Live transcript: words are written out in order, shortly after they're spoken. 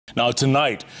Now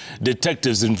tonight,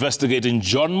 detectives investigating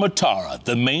John Matara,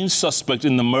 the main suspect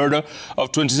in the murder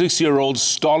of 26-year-old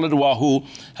Starlet Wahu,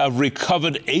 have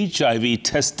recovered HIV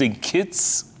testing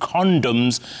kits,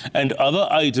 condoms, and other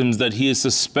items that he is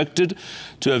suspected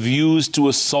to have used to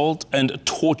assault and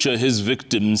torture his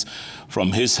victims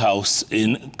from his house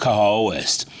in Kahawa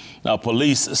West. Now,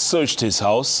 police searched his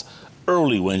house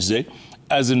early Wednesday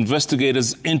as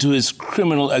investigators into his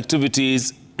criminal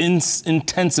activities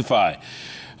intensify.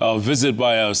 A visit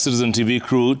by our Citizen TV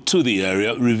crew to the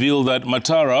area revealed that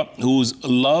Matara, whose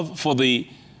love for the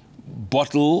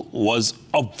bottle was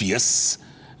obvious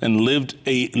and lived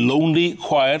a lonely,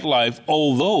 quiet life,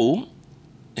 although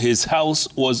his house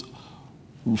was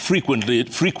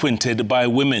frequented by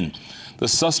women. The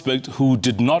suspect, who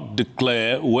did not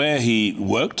declare where he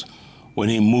worked when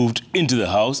he moved into the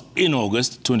house in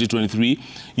August 2023,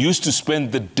 used to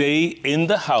spend the day in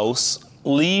the house,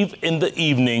 leave in the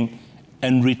evening,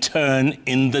 and return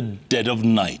in the dead of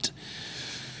night.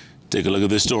 Take a look at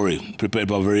this story, prepared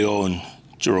by our very own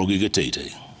Jorogi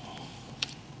Gatete.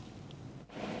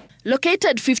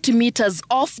 Located 50 meters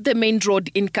off the main road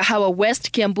in Kahawa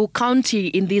West, Kiambu County,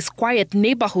 in this quiet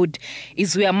neighborhood,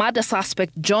 is where murder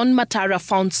suspect John Matara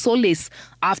found solace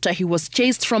after he was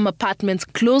chased from apartments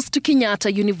close to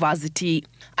Kenyatta University.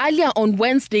 Earlier on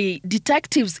Wednesday,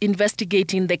 detectives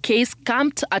investigating the case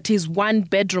camped at his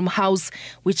one-bedroom house,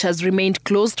 which has remained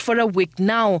closed for a week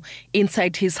now,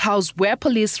 inside his house, where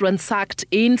police ransacked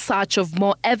in search of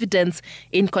more evidence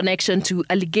in connection to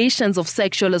allegations of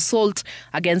sexual assault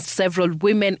against several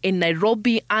women in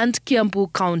Nairobi and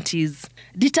Kiambu counties.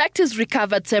 Detectives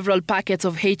recovered several packets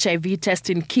of HIV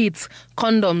testing kits,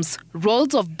 condoms,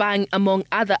 rolls of bang, among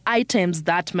other items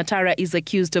that Matara is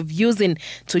accused of using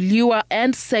to lure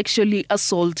and sexually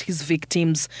assault his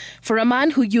victims. For a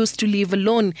man who used to live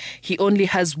alone, he only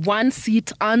has one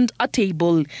seat and a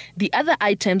table. The other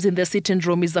items in the sitting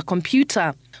room is a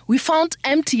computer. We found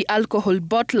empty alcohol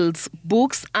bottles,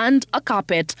 books, and a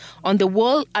carpet. On the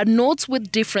wall are notes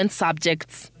with different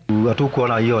subjects.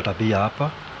 Hatukuona hiyo tabia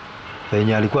hapa.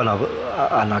 Penye alikuwa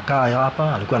anakaa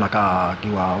hapa, alikuwa anakaa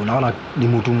akiwa unaona ni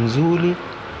mtu mzuri.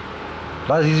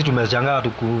 Basi sisi tumeshangaa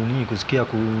kusikia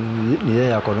ni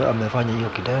yeye amefanya hiyo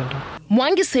kitendo.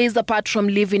 Mwangi says apart from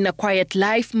living a quiet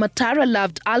life, Matara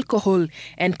loved alcohol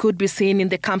and could be seen in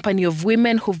the company of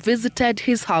women who visited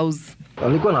his house.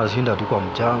 Alikuwa anashinda tu kwa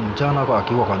mchana kwa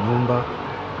akiwa kwa nyumba.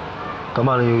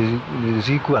 Kama ni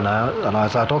usiku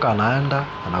anaweza toka anaenda,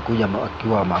 anakuja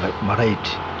akiwa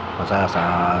marate. Masaa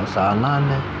saa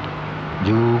 8.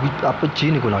 Juu hapo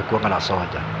chini kuna kuwa na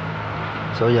soja.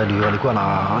 Soja ndio alikuwa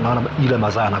anaona ile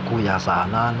masaa anakuja saa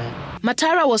 8.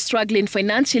 Matara was struggling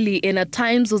financially and at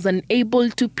times was unable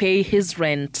to pay his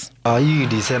rent. Hii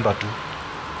December tu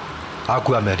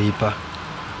hakuwa amelipa.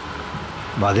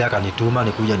 Baadaye akanituma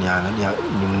nikuja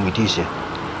nimuitishe.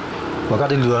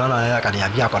 Wakati nilionana naye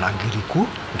akaniambia ako na ngiri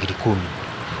 10.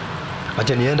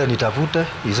 Acha niende nitafute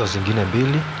hizo zingine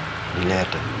 2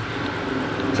 nilete.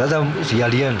 Sasa si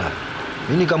alienda.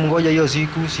 Mimi nikamngoja hiyo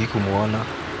siku muona.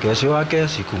 Kesho yake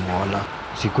sikumuona.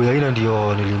 Siku ya ile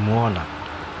ndio nilimuona.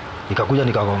 Nikakuja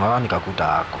nikagonga nikakuta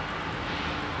hako.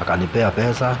 Akanipea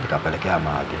pesa nikapelekea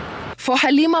maji. For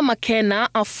Halima Makena,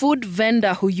 a food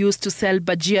vendor who used to sell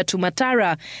bajia to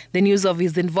Matara, the news of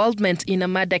his involvement in a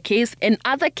murder case and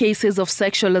other cases of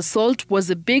sexual assault was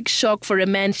a big shock for a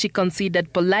man she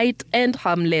considered polite and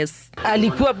harmless.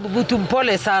 Alikuwa mtu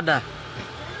mpole sana.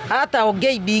 Hata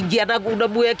ongei mingi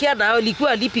unamwekea na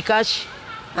alikuwa alipi cash.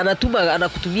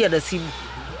 Anakutumia na simu.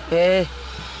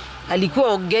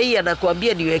 Alikuwa ongei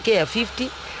anakuambia niwekea ya 50,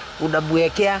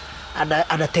 unamwekea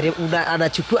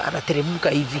anachukua anateremka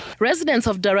hivi. Residents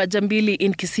of Darajambili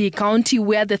in Kisii County,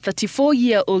 where the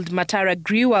 34-year-old Matara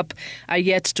grew up, are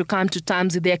yet to come to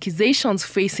terms with the accusations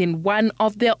facing one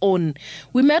of their own.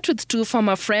 We met with 2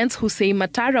 former friends who say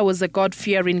Matara was a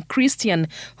God-fearing Christian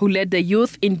who led the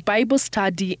youth in Bible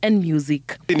study and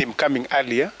music. Ni coming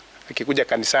earlier, akikuja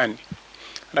kanisani.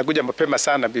 Anakuja mapema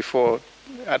sana before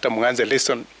hata mwanze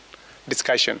lesson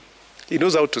discussion. He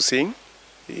knows how to sing.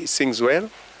 He sings well.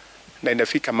 Na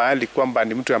inafika mahali kwamba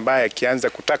ni mtu ambaye akianza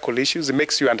kutackle issues, it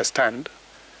makes you understand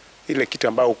ile kitu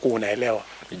ambayo uko unaelewa.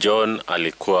 John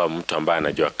alikuwa mtu ambaye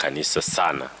anajua kanisa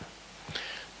sana.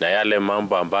 Na yale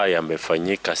mambo ambayo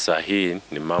yamefanyika sahihi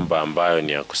ni mambo ambayo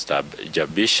ni ya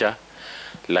kustajabisha,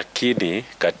 lakini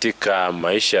katika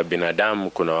maisha ya binadamu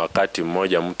kuna wakati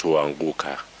mmoja mtu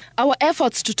huanguka. Our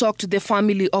efforts to talk to the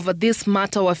family over this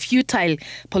matter were futile.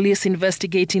 Police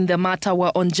investigating the matter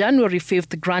were on January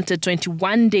 5th granted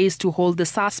 21 days to hold the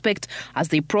suspect as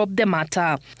they probe the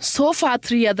matter. So far,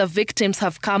 3 other victims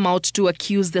have come out to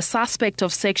accuse the suspect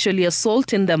of sexually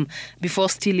assaulting them before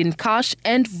stealing cash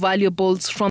and valuables from